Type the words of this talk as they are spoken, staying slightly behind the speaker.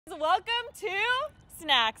Welcome to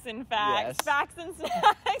Snacks and Facts. Yes. Facts and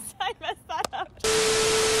Snacks. I messed that up.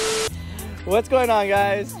 What's going on,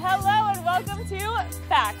 guys? Hello and welcome to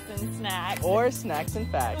Facts and Snacks. Or Snacks and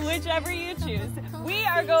Facts. Whichever you choose. We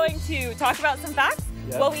are going to talk about some facts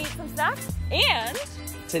while we eat some snacks. And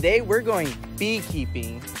today we're going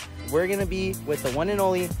beekeeping. We're going to be with the one and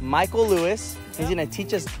only Michael Lewis. He's going to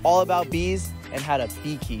teach us all about bees and how to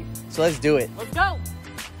beekeep. So let's do it. Let's go.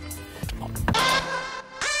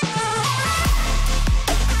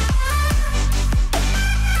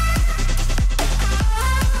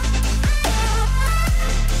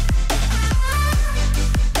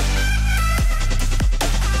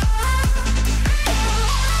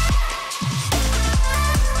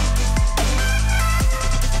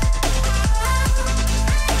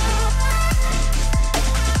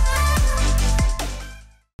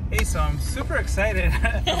 So I'm super excited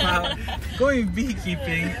about going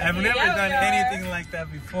beekeeping. I've never done anything like that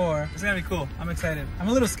before. It's gonna be cool. I'm excited. I'm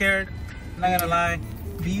a little scared, I'm not gonna lie.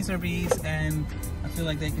 Bees are bees, and I feel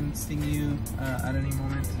like they can sting you at any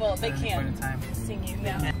moment. Well, they at any can point in time. sting you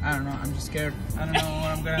now. I don't know, I'm just scared. I don't know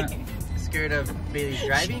what I'm gonna... Scared of Bailey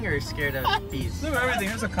driving or scared of bees? Look at everything.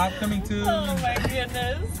 There's a cop coming too. Oh my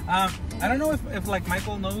goodness. I don't know if like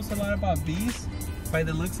Michael knows a lot about bees. By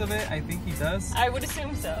the looks of it, I think he does. I would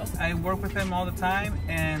assume so. I work with him all the time,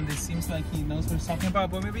 and it seems like he knows what he's talking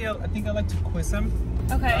about. But maybe I think I'd like to quiz him.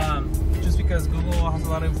 Okay. Just because Google has a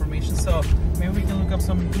lot of information, so maybe we can look up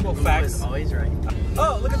some Google facts. Is always right.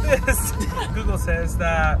 Oh, look at this! Google says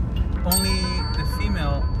that only the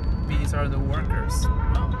female bees are the workers.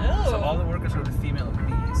 Oh. So all the workers are the female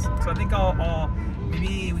bees. So I think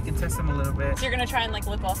maybe we can test them a little bit. So you're gonna try and like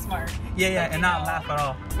look all smart. Yeah, and not laugh at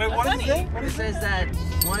all. Wait, what That's is it? funny. It says that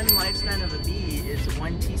one lifespan of a bee is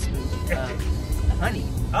 1 teaspoon of honey.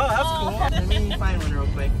 Oh, that's Oh. cool. Let me find one real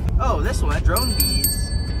quick. Oh, this one. Drone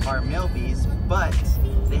bees are male bees, but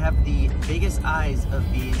they have the biggest eyes of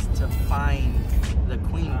bees to find the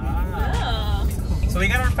queen bee. Ah. Oh. So we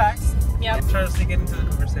got our facts. Yep. Try to sneak it into the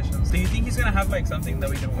conversation. Do you think he's gonna have like something that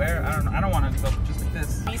we can wear? I don't know. I don't want to go just like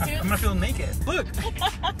this. Bee suits? I'm gonna feel naked. Look,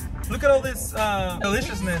 look at all this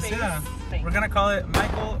deliciousness. Space. Yeah. Space. We're gonna call it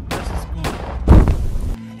Michael versus Google.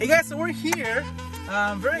 Hey guys, so we're here.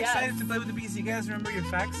 Very excited to play with the bees. You guys remember your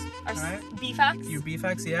facts? Our Right? bee facts? Your bee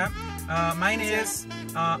facts, yeah. Mine is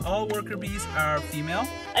all worker bees are female.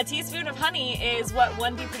 A teaspoon of honey is what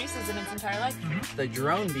one bee produces in its entire life. The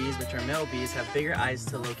drone bees, which are male bees, have bigger eyes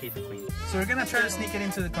to locate the queen. So we're gonna try to sneak it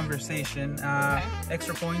into the conversation.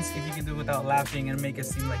 Extra points if you can do it without laughing and make it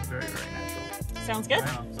seem like very, very natural. Sounds good.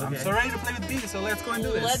 Wow. So I'm so ready to play with bees, so let's go and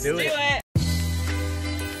do this. Let's do it.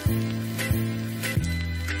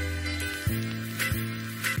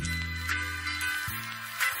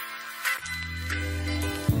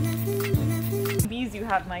 Bees you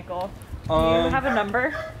have, Michael. Do you have a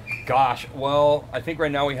number? Gosh, well, I think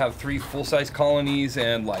right now we have 3 full-size colonies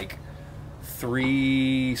and like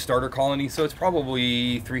 3 starter colonies, so it's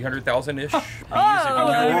probably 300,000-ish. Oh,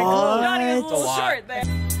 Johnny was a It's a little lot. short there.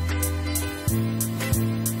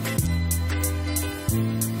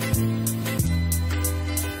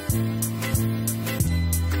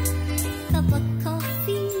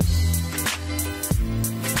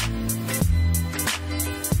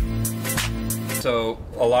 So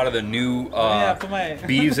a lot of the new for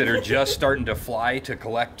bees that are just starting to fly to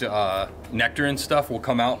collect nectar and stuff will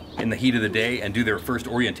come out in the heat of the day and do their first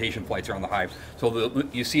orientation flights around the hive. So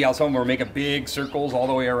you see how some of them are making big circles all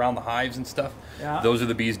the way around the hives and stuff? Yeah. Those are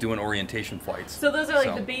the bees doing orientation flights. So those are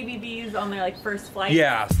like the baby bees on their like first flight?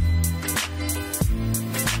 Yeah.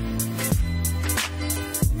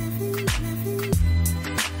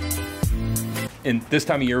 And this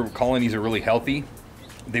time of year, colonies are really healthy.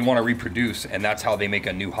 They want to reproduce, and that's how they make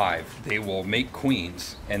a new hive. They will make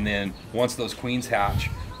queens, and then once those queens hatch,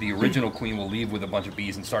 the original queen will leave with a bunch of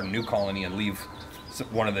bees and start a new colony and leave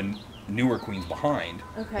one of the newer queens behind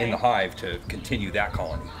in the hive to continue that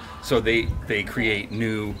colony. So they create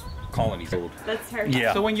new colonies. That's terrifying.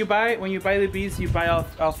 Yeah. So when you buy the bees, you buy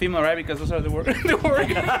all female, right? Because those are the worker bees. Those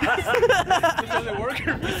are the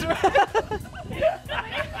worker bees, right?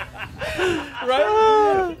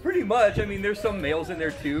 Right? Pretty much. I mean, there's some males in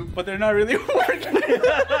there too, But they're not really working.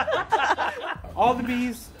 All the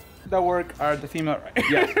bees that work are the female, right?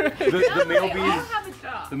 yeah. The male They all bees, have a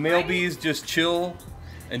job, the male right? bees just chill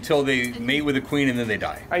until they mate with the queen and then they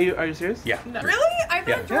die. Are you serious? Yeah. Really? I thought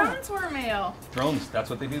Yeah. drones were male. Drones, that's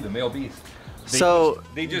what they do, the male bees.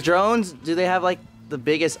 They just drones, do they have like the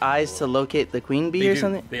biggest eyes to locate the queen bee they or do.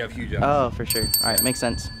 something? They have huge eyes. Oh, for sure. All right, makes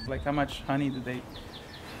sense. Like how much honey do they?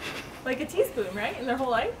 Like a teaspoon, right? In their whole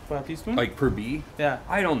life? For a teaspoon? Like per bee? Yeah.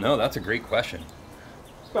 I don't know. That's a great question.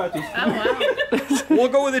 About this. Oh, wow. We'll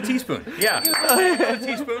go with a teaspoon. Yeah. A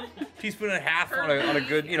teaspoon and a half on a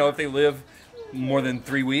good, you know, if they live more than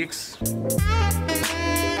 3 weeks.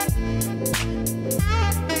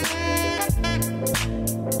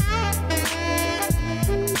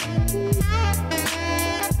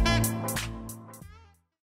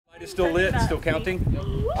 It's still lit, it's still counting.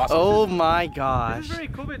 Awesome. Oh my This gosh. is very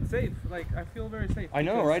COVID safe. Like, I feel very safe. I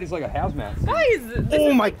know, right? It's like a hazmat suit. Guys!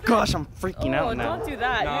 Oh my gosh, I'm freaking out now. Don't do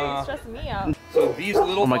that. Nah. You're stressing me out. So these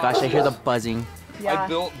little Oh my gosh, I hear the boxes, buzzing. Yeah. I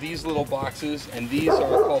built these little boxes, and these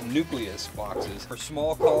are called nucleus boxes for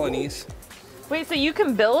small colonies. Wait, so you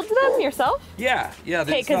can build them yourself? Yeah. Okay, It's not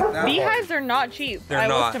because that beehives hard. are not cheap. They're I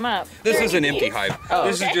not. looked them up. This They're is an empty cheap? hive. Oh,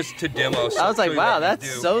 This okay. is just to demo. I was like, wow, that's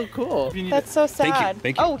do. so cool. That's so sad.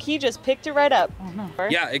 Thank you. Oh, he just picked it right up.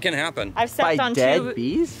 Yeah, it can happen. I've stepped By on dead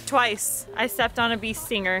bees? twice. I stepped on a bee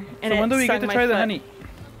stinger, and So when it do we get stung to my try the foot.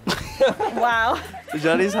 honey? Wow.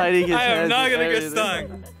 Johnny's hiding his I am hands not and gonna get everything.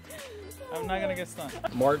 stung. I'm not gonna get stung.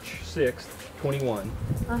 March 6th, 21.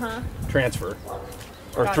 Uh-huh. Transfer.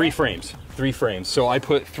 Or Got 3 it. frames. 3 frames. So I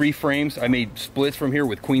put 3 frames. I made splits from here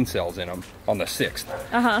with queen cells in them on the 6th.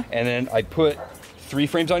 Uh-huh. And then I put 3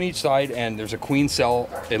 frames on each side, and there's a queen cell,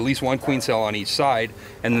 at least one queen cell on each side,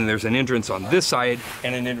 and then there's an entrance on this side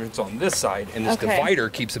and an entrance on this side, and this Okay. divider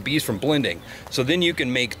keeps the bees from blending. So then you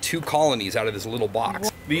can make 2 colonies out of this little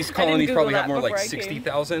box. These colonies Google probably have that more like before I came.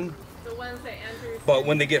 60,000, The ones that Andrew but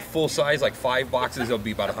when they get full size, like 5 boxes, it'll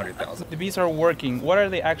be about 100,000. The bees are working. What are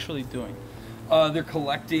they actually doing? They're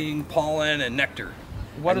collecting pollen and nectar.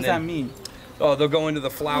 What And does that then- mean? Oh, they'll go into the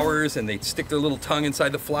flowers and they stick their little tongue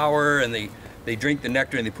inside the flower, and they drink the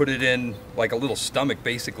nectar and they put it in like a little stomach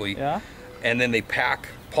basically. Yeah. And then they pack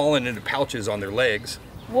pollen into pouches on their legs.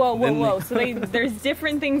 Whoa, whoa, Then whoa. So there's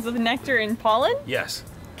different things with nectar and pollen? Yes.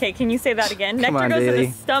 Okay, can you say that again? Come Nectar on, goes in Bailey.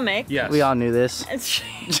 the stomach. Yes. We all knew this.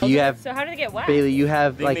 You have, So how do they get wax? Bailey, you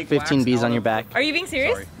have They like make 15 wax bees out on your of- back. Are you being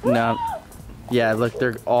serious? Sorry. No. Yeah, look,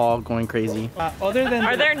 they're all going crazy. Other than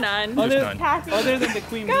Are there none? other, none. other than the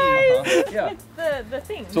queen bee. Guys, Yeah. it's the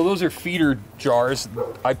thing. So those are feeder jars.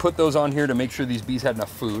 I put those on here to make sure these bees had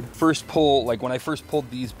enough food. First pull, like when I first pulled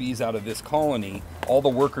these bees out of this colony, all the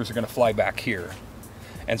workers are gonna fly back here.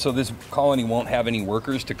 And so this colony won't have any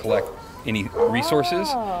workers to collect any resources,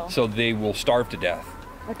 Oh. so they will starve to death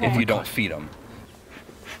if you don't feed them.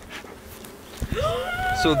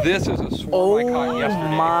 So this is a swarm I caught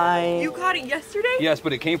yesterday. my. You caught it yesterday? Yes,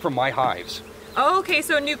 but it came from my hives. Oh, okay,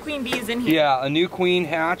 so a new queen bee is in here. Yeah, a new queen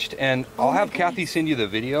hatched, and I'll have Kathy send you the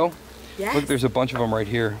video. Yes. Look, there's a bunch of them right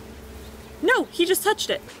here. No, he just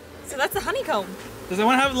touched it. So that's a honeycomb. Does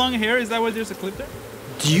anyone have long hair? Is that why there's a clip there?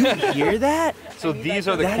 Do you hear that? So these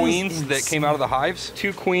are the That is queens that came out of the hives.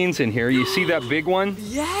 2 queens in here. You see that big one?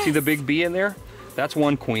 Yes. See the big bee in there? That's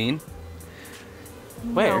one queen.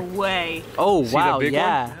 Where? No way. Oh, the wow, big one?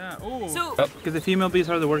 yeah. Yeah. Oh. So, Because the female bees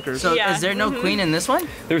are the workers. So Yeah. is there no queen in this one?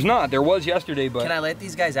 There's not. There was yesterday, but Can I let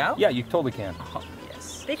these guys out? yeah, you totally can. Oh,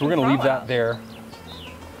 yes. they So we're can gonna leave crawl that out. there.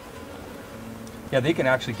 Yeah, they can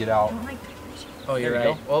actually get out. Oh my gosh. Oh, you're There you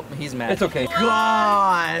right. Oh, he's mad. It's okay.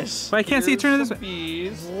 Gosh. But I can't see it turning this way.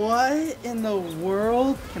 Bees. What in the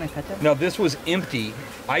world? Can I pet that? Now this was empty.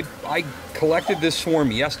 I collected this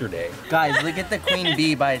swarm yesterday. Guys, look at the queen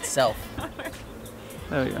bee by itself.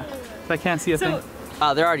 There we go. So I can't see a So, thing.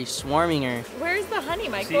 Oh, they're already swarming her. where's the honey, See,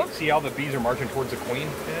 Michael? see how the bees are marching towards the queen?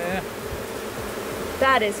 Yeah.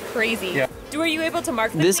 That is crazy. Yeah. Were you able to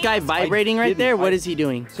mark the This guy queens? vibrating right didn't. there, what I- is he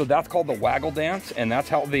doing? So that's called the waggle dance, and that's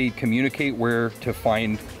how they communicate where to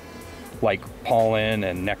find like pollen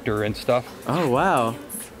and nectar and stuff. Oh, wow.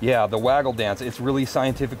 Yeah, the waggle dance. It's really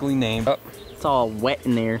scientifically named. It's all wet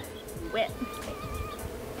in there. Wet.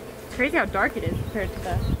 Crazy how dark it is compared to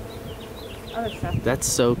the other stuff. That's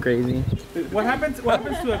so crazy. What happens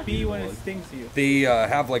to a bee when it stings you? They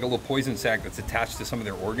have like a little poison sac that's attached to some of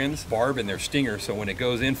their organs, barb and their stinger. So when it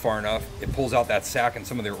goes in far enough, it pulls out that sac and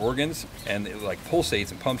some of their organs, and it like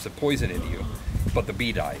pulsates and pumps the poison into you. But the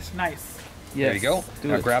bee dies. Nice. There you go. Do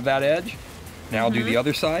Now it. grab that edge. Now do the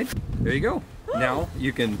other side. There you go. Now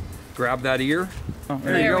you can grab that ear. Oh,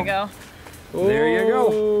 There you There go. we go. There you go.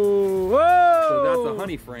 Whoa! So that's a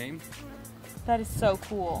honey frame. That is so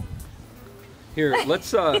cool. Here,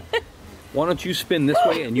 let's why don't you spin this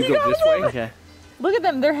way and you go this way? Okay. Look at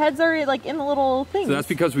them. Their heads are like in the little things. So that's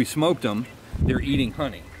because we smoked them. They're eating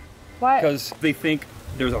honey Why? because they think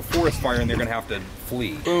there's a forest fire and they're gonna have to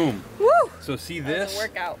flee. Boom. Woo! So see That's this? a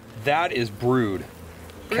workout. That is brood.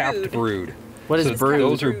 Capped brood. What is So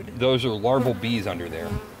brood? Those are larval bees under there.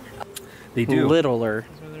 They do. Littler.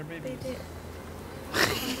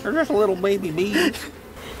 They're just little baby bees.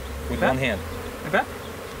 With one hand. Like that?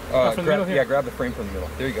 From the middle here? Yeah, grab the frame from the middle.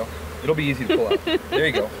 There you go. It'll be easy to pull out. There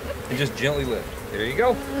you go. And just gently lift. There you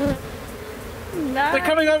go. Nice. They're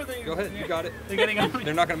coming over. Go ahead, you got it. They're getting angry.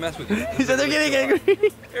 They're not gonna mess with you. He said they're getting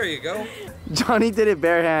angry. There you go. Johnny did it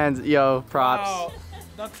bare hands. Yo, props. Wow,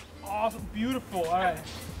 that's awesome. Beautiful. All right.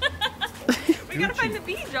 We gotta find the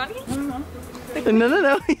bee, Johnny.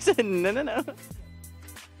 No. He said no.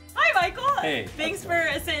 Hi, Michael. Hey. Thanks for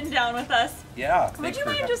sitting down with us. Yeah. Would you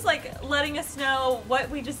mind just like letting us know what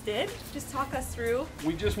we just did? Just talk us through.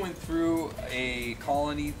 We just went through a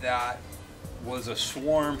colony that was a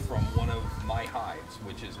swarm from one of my hives,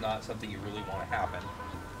 which is not something you really want to happen.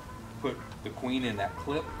 Put the queen in that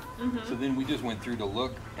clip. So then we just went through to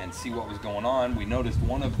look and see what was going on. We noticed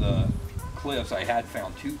one of the clips, I had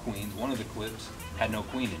found 2 queens. One of the clips had no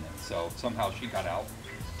queen in it, so somehow she got out.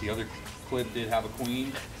 The other clip did have a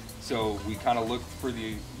queen, so we kind of looked for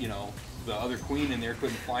the, the other queen in there,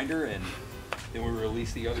 couldn't find her, and then we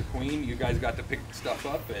released the other queen. You guys got to pick stuff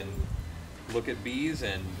up and look at bees,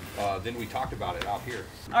 and then we talked about it out here.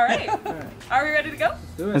 All right. Are we ready to go?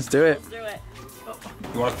 Let's do it. Let's do it.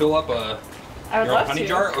 You want to fill up a I would your love honey to.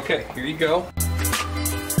 jar? Okay, here you go.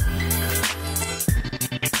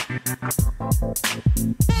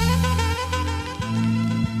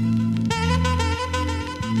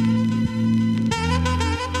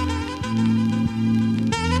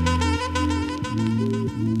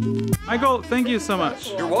 Michael, thank you so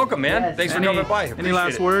much. You're welcome, man. Yes. Thanks for coming by. Any Appreciate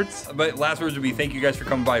last it. words? But last words would be thank you guys for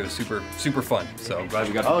coming by. It was super fun. So glad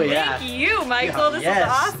we got to Oh do it. yeah. Thank you, Michael. This Yes.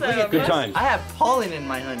 is awesome. Look at Good this. times. I have pollen in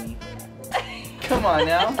my honey. Come on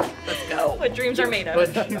now. Let's go. What dreams are made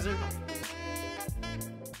of.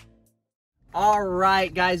 All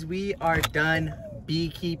right, guys, we are done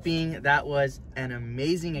beekeeping. That was an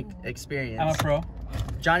amazing experience. I'm a pro.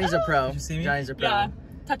 Johnny's a pro. Did you see me? Johnny's a pro. Yeah.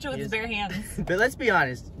 Touch it with Yes. his bare hands. But let's be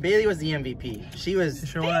honest, Bailey was the MVP. She was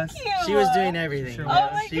Sure was. Thank you. she was doing everything. Sure Oh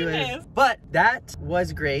my She was, goodness. but that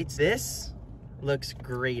was great. This looks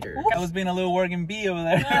greater. I was being a little working bee over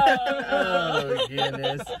there. Oh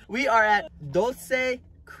goodness. We are at Dulce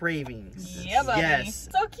Cravings. Yeah, buddy. Yes.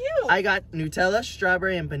 So cute. I got Nutella,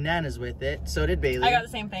 strawberry, and bananas with it. So did Bailey. I got the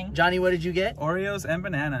same thing. Johnny, what did you get? Oreos and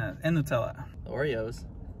banana and Nutella. Oreos.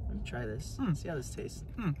 Let me try this. See how this tastes.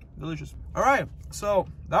 Delicious. All right, so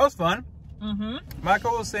that was fun. Mm-hmm.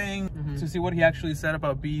 Michael was saying to see what he actually said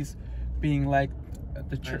about bees being like at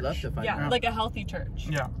the church. I'd love to find Yeah, out. like a healthy church.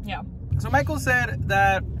 Yeah. Yeah. So Michael said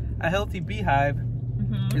that a healthy beehive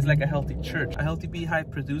is like a healthy church. A healthy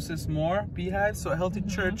beehive produces more beehives, so a healthy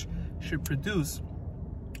church should produce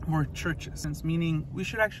more churches. Meaning we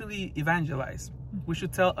should actually evangelize. We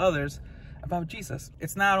should tell others about Jesus.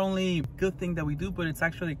 It's not only a good thing that we do, but it's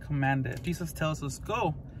actually commanded. Jesus tells us,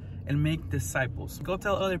 go and make disciples. Go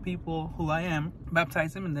tell other people who I am,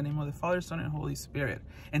 baptize them in the name of the Father, Son, and Holy Spirit,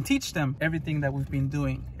 and teach them everything that we've been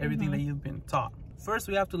doing, everything that you've been taught. First,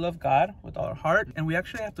 we have to love God with all our heart, and we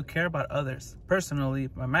actually have to care about others. Personally,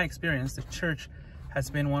 by my experience, the church has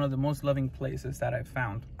been one of the most loving places that I've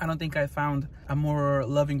found. I don't think I found a more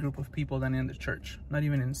loving group of people than in the church. Not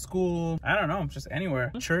even in school. I don't know, just anywhere.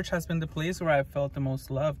 Church has been the place where I've felt the most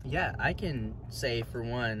loved. Yeah, I can say for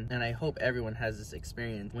one, and I hope everyone has this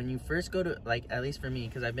experience. When you first go to, like, at least for me,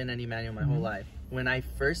 because I've been at Emmanuel my whole life. When I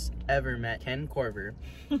first ever met Ken Corver,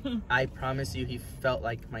 I promise you he felt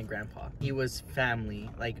like my grandpa. He was family.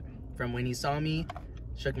 Like, from when he saw me,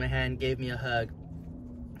 shook my hand, gave me a hug,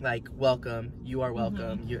 like, welcome, you are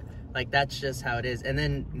welcome. You, like, that's just how it is. And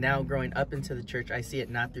then now growing up into the church, I see it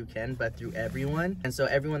not through Ken, but through everyone. And so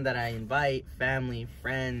everyone that I invite, family,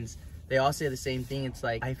 friends, they all say the same thing. It's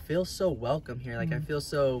like, I feel so welcome here. Like, I feel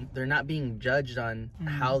so, they're not being judged on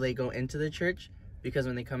how they go into the church, because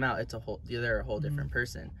when they come out, they're a whole different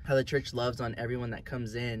person. How the church loves on everyone that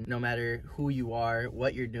comes in, no matter who you are,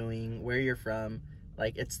 what you're doing, where you're from.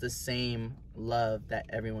 Like, it's the same love that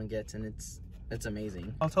everyone gets, and it's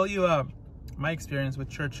amazing. I'll tell you my experience with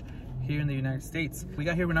church here in the United States. We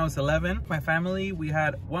got here when I was 11. My family, we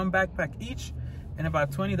had one backpack each and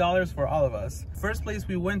about $20 for all of us. First place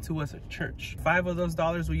we went to was a church. 5 of those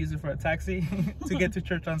dollars we used it for a taxi to get to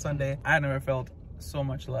church on Sunday. I never felt so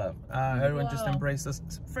much love. Everyone just embraced us.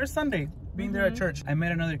 First Sunday being there at church, I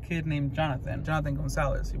met another kid named Jonathan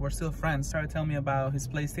Gonzalez. We're still friends. Started telling me about his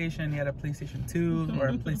PlayStation. He had a PlayStation 2 or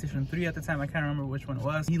a PlayStation 3 at the time. I can't remember which one it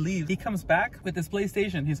was. He leaves. He comes back with his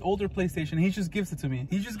PlayStation, his older PlayStation. He just gives it to me.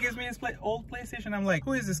 He just gives me his old PlayStation. I'm like,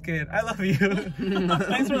 who is this kid? I love you.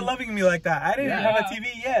 Thanks for loving me like that. I didn't have a TV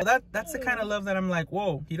yet. That's the kind of love that I'm like,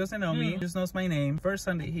 whoa, he doesn't know me. He just knows my name. First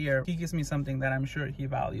Sunday here, he gives me something that I'm sure he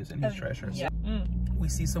values and he treasures. Yeah. We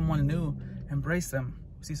see someone new, embrace them.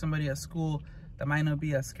 We see somebody at school that might not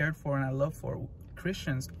be as cared for and I love for.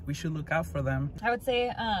 Christians, we should look out for them. I would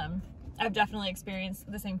say I've definitely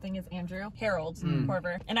experienced the same thing as Andrew, Harold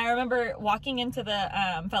Corver. And I remember walking into the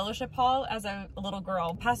fellowship hall as a little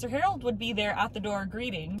girl. Pastor Harold would be there at the door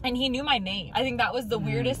greeting, and he knew my name. I think that was the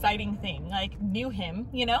weirdest sighting thing. Like, knew him,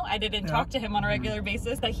 you know? I didn't talk to him on a regular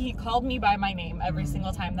basis, but he called me by my name every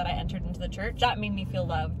single time that I entered into the church. That made me feel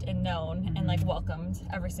loved and known and like welcomed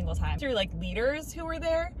every single time. Through like leaders who were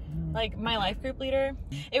there, like my life group leader,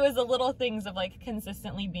 it was the little things of like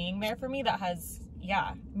consistently being there for me that has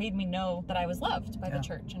made me know that I was loved by the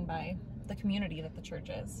church and by the community that the church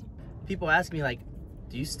is. People ask me like,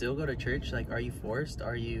 do you still go to church? Like, are you forced?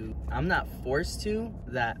 I'm not forced to.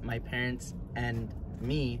 That my parents and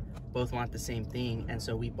me both want the same thing, and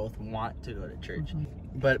so we both want to go to church.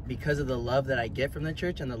 But because of the love that I get from the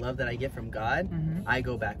church and the love that I get from God, I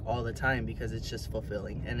go back all the time because it's just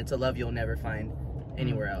fulfilling, and it's a love you'll never find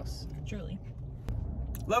anywhere else. Truly.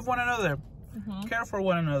 Love one another. Care for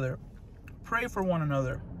one another. Pray for one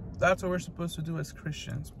another. That's what we're supposed to do as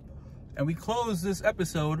Christians. And we close this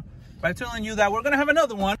episode by telling you that we're going to have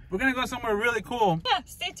another one. We're going to go somewhere really cool. Yeah,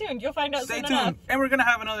 stay tuned. You'll find out soon Stay tuned. enough. And we're going to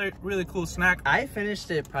have another really cool snack. I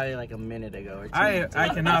finished it probably like a minute ago or two. I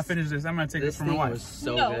cannot finish this. I'm going to take this from my wife. Was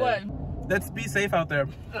so No good. way. Let's be safe out there.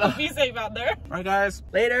 Be safe out there. All right, guys.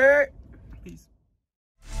 Later.